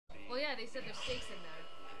Yeah, they said there's stakes in there.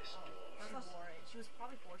 She wore it. She was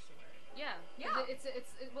probably forced to wear it. Yeah. Yeah. Well,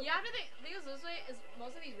 you have to think this way is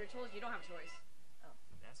most of these rituals you don't have a choice. Oh.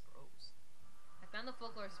 That's gross. I found the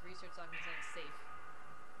folklorist research document saying it's safe.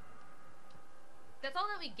 That's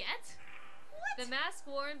all that we get? What? The mask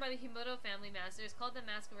worn by the Himoto family master is called the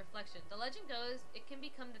Mask of Reflection. The legend goes it can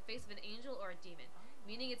become the face of an angel or a demon,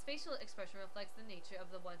 meaning its facial expression reflects the nature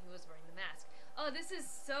of the one who is wearing the mask. Oh, this is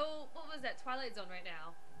so... What was that? Twilight Zone right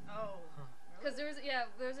now. Oh. Because there was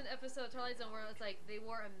an episode of Twilight Zone where it was like they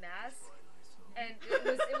wore a mask, and it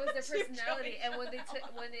was their personality. And when it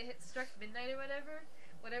struck midnight or whatever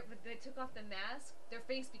they took off the mask, their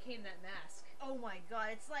face became that mask. Oh my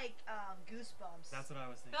god, it's like Goosebumps. That's what I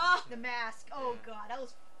was thinking. The mask. Oh god, that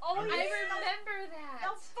was. Oh, I remember that.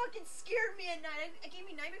 That fucking scared me at night. It gave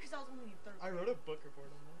me nightmares because I was only 13. I wrote a book report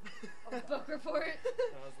on that. A book report.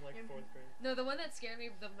 I was like 4th grade. No, the one that scared me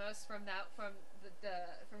the most from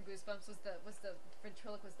Goosebumps was the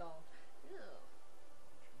ventriloquist doll. Ew.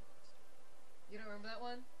 You don't remember that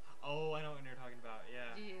one? Oh, I know what you're talking about.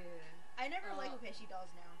 Yeah. Yeah. I never like Pesci dolls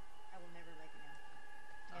now. I will never like it now.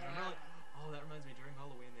 I remember, oh, that reminds me. During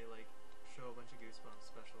Halloween, they like show a bunch of Goosebumps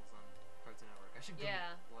specials on Cartoon Network. I should go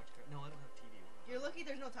watch. No, I don't have TV. You're lucky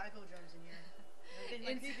there's no taiko drums in here.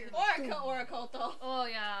 Or a koto. Oh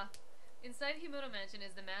yeah. Inside Himoto Mansion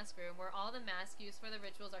is the mask room, where all the masks used for the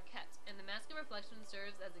rituals are kept, and the Mask of Reflection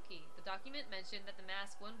serves as a key. The document mentioned that the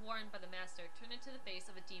mask, when worn by the master, turned into the face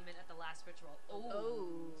of a demon at the last ritual.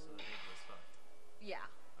 Oh. So that baby was fucked. Yeah.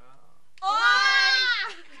 Oh!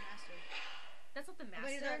 Master. That's not the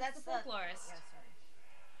master. No, that's the folklorist. Yeah, sorry.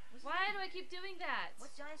 Why do I keep doing that?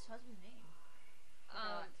 What's Jai's husband's name?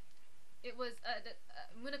 It was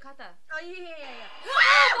Munakata. Oh yeah.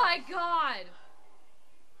 Oh my god!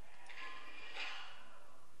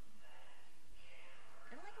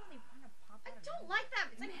 I don't like when they kind of pop out. I don't like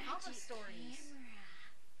that. It's like Alpha stories.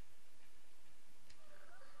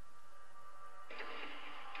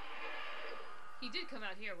 He did come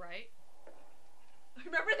out here, right?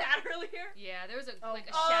 Remember that earlier? Yeah, there was a Oh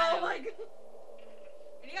shadow. Oh my god.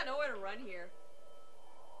 And you got nowhere to run here.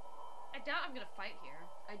 I doubt I'm gonna fight here.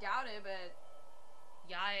 I doubt it, but.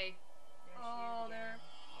 Yay. Oh, there.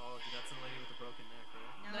 Oh, dude, that's the lady with the broken neck,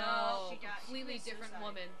 right? No, she got completely she different suicide.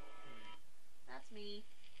 woman. That's me.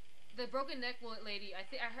 The broken neck lady, I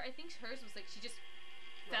think hers was like she just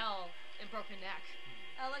fell and broke her neck.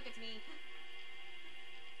 Oh, look, it's me.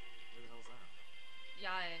 Where the hell's that?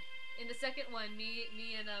 Yay. In the second one, me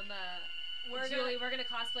and Julie, we're gonna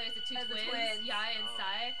cosplay as the As the twins, twins. Yai and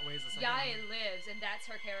Sai. Oh, wait, is the second Yai one? lives, and that's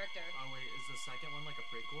her character. Oh wait, is the second one like a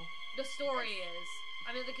prequel? The story is.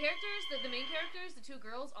 I mean, the characters, the main characters, the two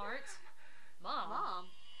girls aren't. Mom. Oh,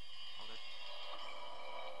 that.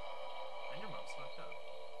 And your mom's fucked up.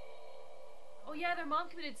 Oh yeah, their mom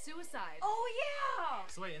committed suicide. Oh, yeah!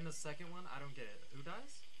 So wait, in the second one, I don't get it. Who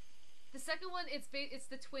dies? The second one, it's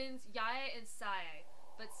the twins Yai and Sai.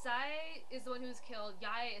 But Sai is the one who's killed.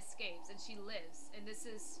 Yai escapes, and she lives. And this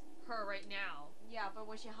is her right now. Yeah, but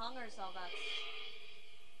when she hung herself, that's...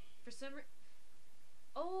 For some reason...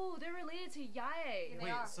 Oh, they're related to Yai. They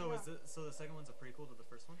Wait, are, so yeah. so the second one's a prequel to the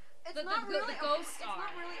first one? It's The not really ghosts it's are.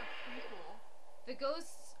 not really a prequel. The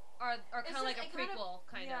ghosts are kind of like a prequel,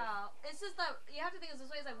 kind of. Yeah, it's just that you have to think of it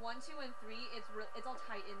this way: it's like 1, 2, and 3. It's all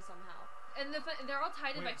tied in somehow. And they're all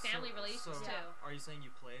tied in by Wait, family relations so too. Are you saying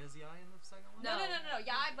you play as Yai in the second one? No. No.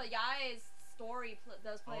 Yai's story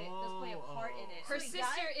does play a part in it. Her So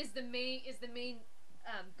sister Yai, is the main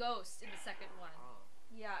ghost in the second one. Oh.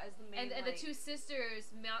 yeah, is the main. And the two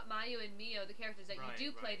sisters, Mayu and Mio, the characters that you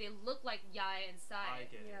do play, they look like Yai and Sai.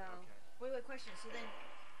 I get it. Yeah. Okay. Wait, question. So then,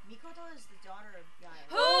 Mikoto is the daughter of Yai.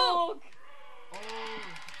 Who? Oh.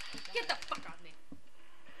 Get the fuck out of me!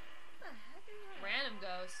 What the heck are you? Random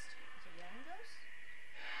ghost. Is it Random Ghost?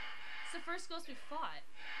 It's the first ghost we fought.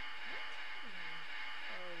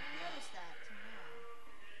 I noticed that till now.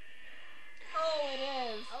 Oh, it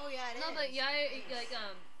is. Oh yeah, it is. No, but Yai, Face. like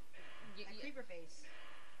That creeper face.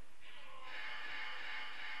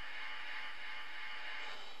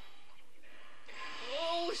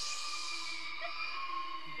 Oh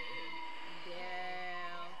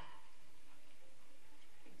Damn.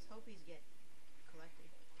 Let's hope he's get collected.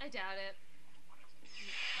 I doubt it.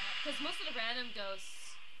 Because most of the random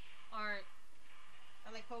ghosts aren't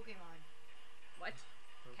I like Pokemon. what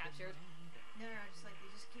captured. No, just like they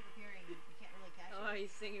just keep appearing. You can't really catch Oh, them. he's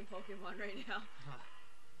singing Pokemon right now.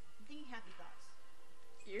 I'm thinking happy thoughts.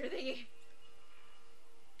 You're thinking.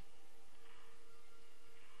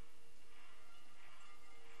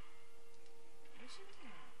 What is she looking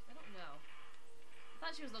at? I don't know. I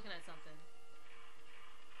thought she was looking at something.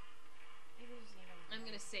 Maybe it's, I'm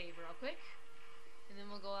gonna save real quick, and then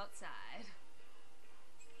we'll go outside.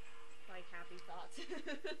 Like happy thoughts.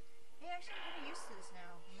 Hey, actually, I'm kind of used to this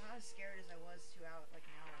now. I'm not as scared as I was 2 hours, like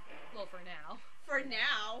an hour ago. Well, for now. For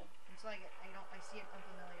now. It's like I see an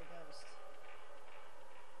unfamiliar ghost.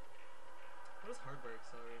 What does hardware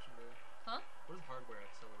acceleration do? Huh? What does hardware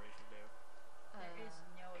acceleration do? There is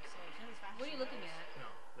no acceleration. It's fast What are you as looking it at? goes. No,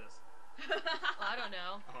 this. Oh, I don't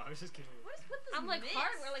know. Oh, I was just kidding. What is with this I'm like mist?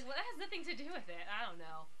 hardware. Like, well, that has nothing to do with it. I don't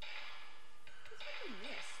know. What's with the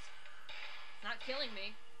mist? Not killing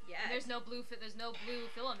me. Yeah. And there's no blue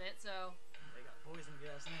filament, so. They got poison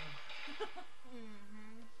gas now.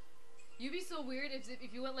 Mm-hmm. You'd be so weird if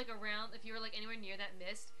you went like around, if you were like anywhere near that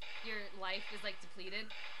mist, your life is like depleted.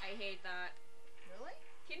 I hate that. Really?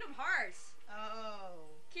 Kingdom Hearts. Oh.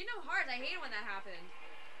 Kingdom Hearts. I hate it when that happened.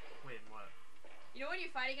 Wait, what? You know when you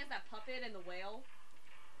fight against that puppet and the whale?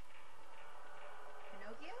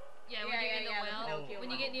 Pinocchio? Yeah, when you're in the the well, Pinocchio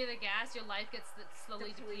when you one. get near the gas, your life gets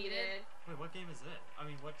slowly depleted. Wait, what game is it? I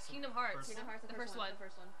mean, what's Kingdom Hearts. First Kingdom Hearts, The first one. The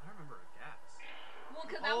first one. I don't remember a gas. Well,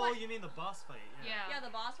 cause that Oh, one. you mean the boss fight? Yeah. Yeah. Yeah,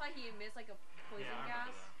 the boss fight. He emits like a poison Yeah, I gas.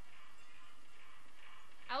 remember that.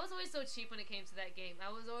 I was always so cheap when it came to that game. I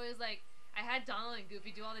was always like, I had Donald and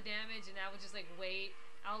Goofy do all the damage, and I would just like wait.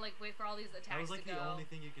 I would like wait for all these attacks That was like to the go. only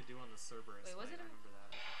thing you could do on the Cerberus. Wait, was fight. it? I remember that.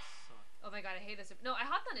 That sucked. Oh my god, I hate this. No, I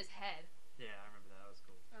hopped on his head. Yeah, I remember that. That was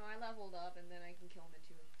cool. Oh, I leveled up and then I can kill him in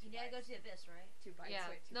two You gotta go bites. to the abyss, right? 2 bites. Yeah.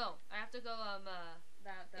 Wait, 2 No, I have to go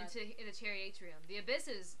That. into the cherry atrium. The abyss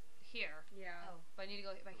is here, Yeah. Oh. but I need to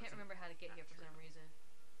go. But I can't remember how to get here for some reason.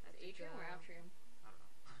 I have to Atrium or go- atrium? I don't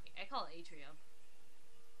know. I call it atrium.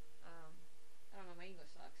 I don't know. My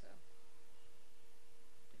English sucks, so.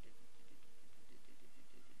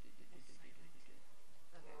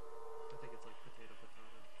 Okay. I think it's like potato.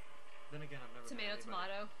 Then again, I've never Tomato, met anybody.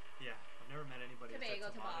 tomato. Yeah, I've never met anybody who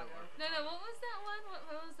Tomato, said tomato. tomato. Or No, what was that one?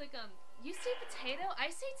 What was like you say potato?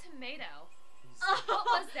 I say tomato. Oh.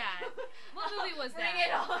 What was that? What movie was Bring that?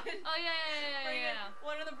 it on. Oh yeah. Bring it.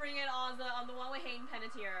 One of the Bring It On the one with Hayden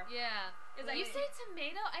Panettiere. Yeah. Is You that say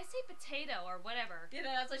tomato? I say potato or whatever. You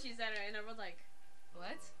know, that's what she said, and everyone's like.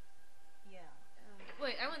 What? Yeah.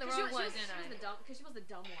 Wait, I went the 'Cause wrong one, she didn't I? was the dumb, because she was the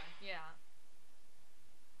dumb one. Yeah.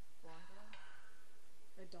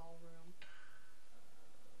 The doll room.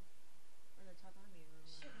 Or the tatami room.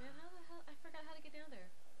 Shit, man, how the hell? I forgot how to get down there.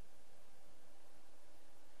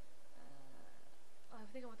 Oh, I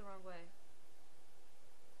think I went the wrong way.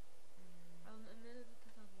 I'm in the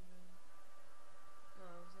tatami room. No,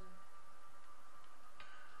 I was in.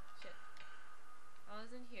 Shit. I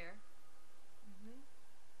was in here. Mm-hmm.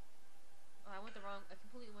 Oh, I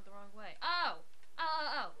completely went the wrong way. Oh!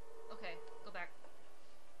 Oh. Okay, go back.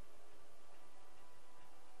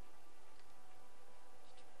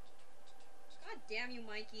 God damn you,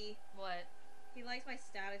 Mikey. What? He likes my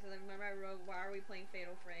status, and I remember I wrote, "Why are we playing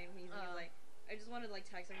Fatal Frame?" He's like, I just wanted to like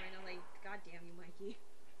text him right now, like, "God damn you, Mikey."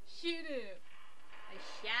 Shoot it! Like,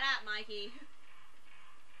 shut up, Mikey.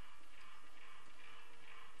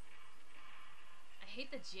 I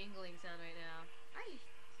hate the jingling sound right now. Like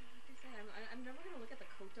I said, I'm never gonna look at the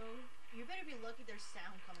koto. You better be lucky there's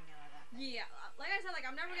sound coming out of that thing. Yeah, like I said, like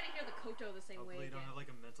I'm never gonna hear the koto the same Hopefully way you don't again. have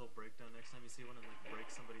like a mental breakdown next time you see one and like break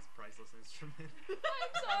somebody's priceless instrument.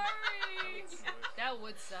 I'm sorry! That would suck. That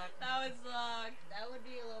would suck. That would suck. That would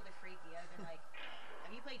be a little bit freaky. I've been like,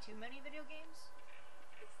 have you played too many video games?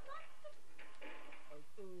 It's not the.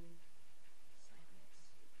 Ooh. Silence.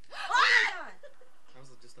 Oh my god! That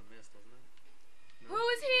was just a mist, wasn't it? No? Who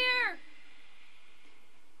is here?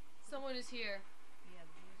 Someone is here. Yeah,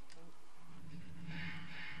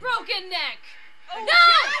 Broken neck! Oh,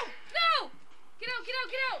 No! No! Get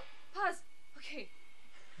out! Pause. Okay.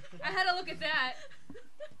 I had to look at that.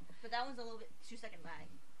 but that one's a little bit 2-second lag.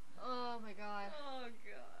 Oh my god. Oh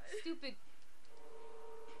god. Stupid.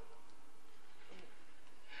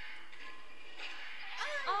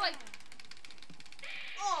 Oh, like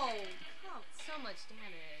Oh. so much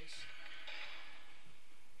damage.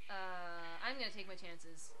 I'm gonna take my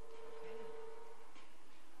chances.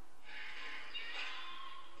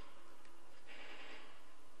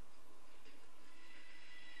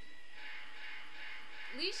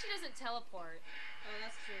 At least she doesn't teleport. Oh,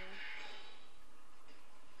 that's true.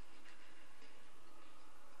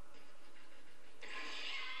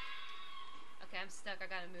 Okay, I'm stuck. I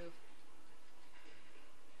gotta move.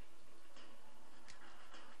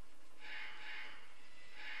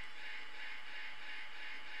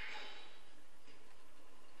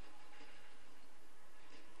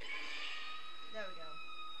 There we go.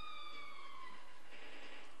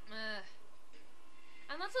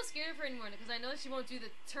 I'm not so scared of her anymore because I know she won't do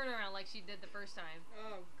the turnaround like she did the first time.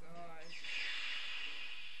 Oh gosh.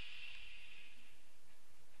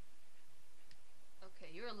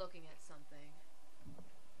 looking at something.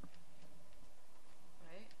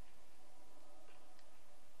 Right?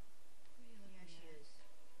 Yeah, she is.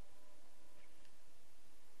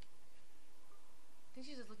 I think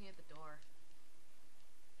she's just looking at the door.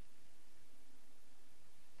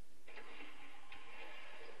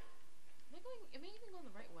 Am I even going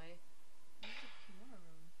the right way? This is the Kimura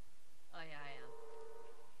room. Oh yeah, I am.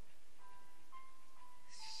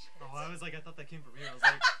 Shit. Oh, I thought that came from here. I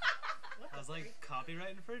was like,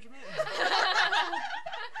 copyright infringement?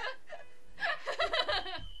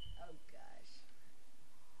 Oh gosh.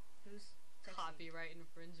 Who's texting? Copyright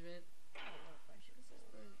infringement. Oh, what a friendship.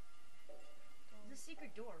 It's a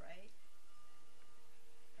secret door, right?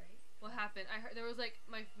 Right? What happened? I heard there was like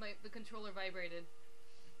the controller vibrated.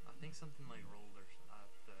 I think something like rolled or something.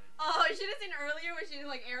 Oh, you should have seen earlier when she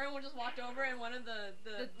like Aaron just walked over and one of the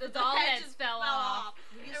doll heads just fell off.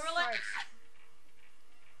 We And just we're like,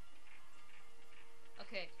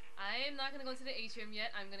 Okay, I am not gonna go to the atrium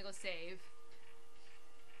yet. I'm gonna go save.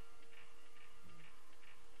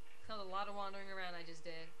 That was a lot of wandering around I just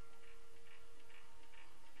did.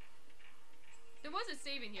 There was a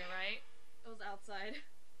save in here, right? it was outside.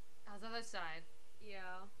 How's the other side?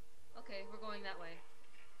 Yeah. Okay, we're going that way.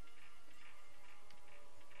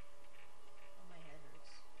 Oh, my head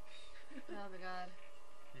hurts. Oh my god.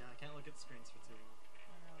 Yeah, I can't look at screens for too long.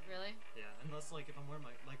 I know. Really? Yeah, unless like if I'm wearing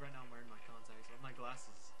right now I'm wearing my contacts or my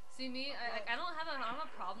glasses. See me, I don't have a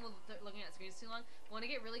problem with looking at screens too long. When I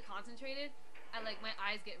get really concentrated, my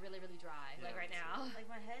eyes get really dry. Yeah, like right me too. now. Like,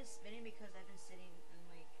 my head is spinning because I've been sitting and,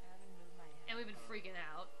 like, I haven't moved my head. And we've been freaking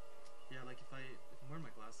out. Yeah, like if I'm wearing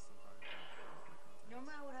my glasses I'm fine. My contacts.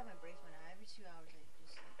 Normally, I would have my brace one eye. Every 2 hours, I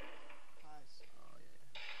just, like, pause. Oh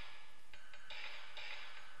yeah.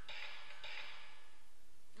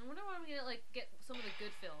 I wonder when I'm gonna get some of the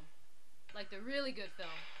good film, like the really good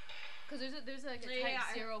film, because there's like a Yeah,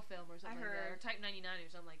 Type 0 film or something like that, or heard. Type 99 or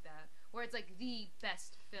something like that, where it's like the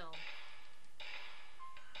best film.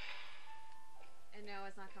 And no,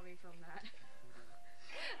 it's not coming from that.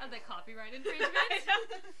 Of the copyright infringement.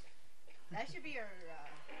 That should be our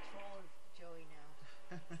troll of Joey now.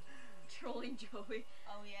 Trolling Joey.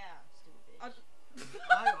 Oh, yeah, stupid bitch. I'll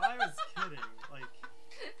I was kidding. Like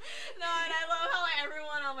No, and I love how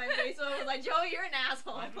everyone on my Facebook was like, Joey, you're an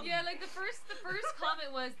asshole. Yeah, like the first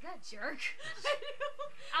comment was that jerk.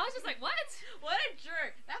 I was just like, what? What a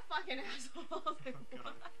jerk. That fucking asshole. Like, Oh,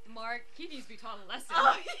 God. what? Mark, he needs to be taught a lesson.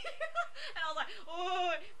 Oh, yeah. And I was like,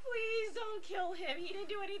 oh, please don't kill him. He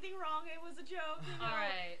didn't do anything wrong. It was a joke. You know? All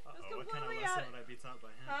right. It's what kind of completely lesson out- would I be taught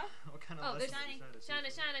by him? Huh? What kind of Oh, there's lesson would you try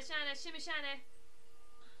to Shana, teach me? Shana, Shana, shimmy, Shana.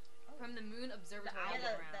 From the Moon Observatory. The all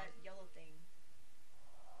owl. around. that yellow thing.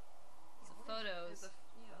 Some photos. It's a,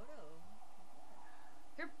 yeah. Photo.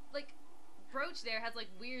 Her brooch there has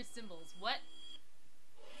weird symbols. What?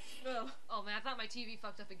 Ugh. Oh man, I thought my TV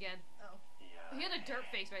fucked up again. Oh. He had a dirt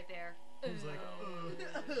face right there. He was like,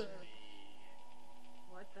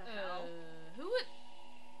 What the hell? Who would?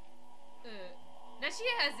 Now she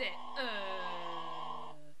has it.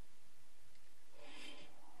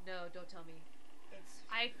 No, don't tell me. It's.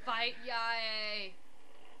 I fight Yae.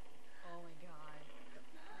 Oh my god.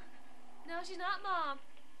 No, she's not, Mom.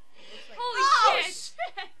 It looks like. Holy Oh,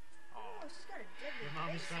 shit! Oh, she's got a deadly your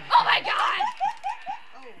mom is face. trying to Oh my god!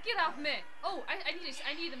 Oh. Get off me! Oh, I need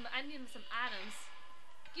some items.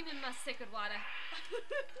 Give me my sacred water.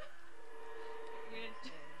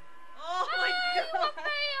 Oh my You are god.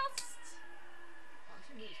 fast. Oh,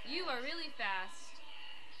 she moves You fast. are really fast.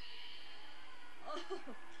 Oh,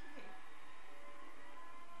 okay.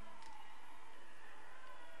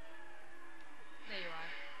 There you are.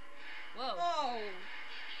 Whoa. Oh.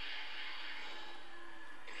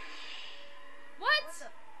 What? What the?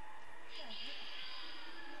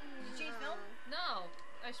 Did you change film? No,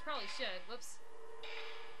 I probably should. Whoops.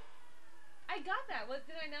 I got that. What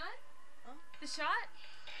did I not? Huh? The shot?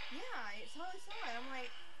 Yeah, I saw it. I'm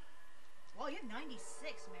like, well, you have 96,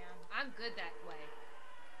 man. I'm good that way.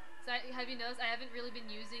 So have you noticed I haven't really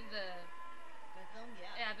been using the? The film,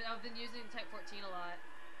 yeah. Yeah, I've been using Type 14 a lot.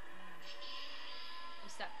 I'm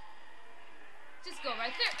stuck. Just go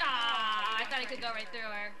right there. Ah, I thought I could go right through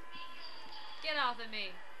her. Get off of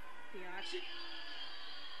me. Biatch.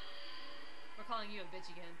 We're calling you a bitch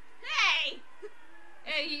again. Hey!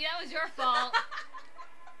 Hey, that was your fault.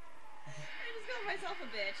 I just called myself a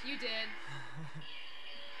bitch. You did.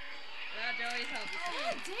 Well, Joey's helped us.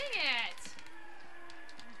 Oh, dang it.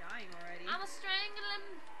 I'm dying already. I'm a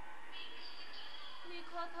strangling.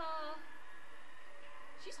 Mikoko.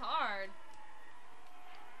 She's hard.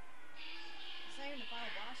 It's not even the final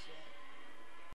boss yet.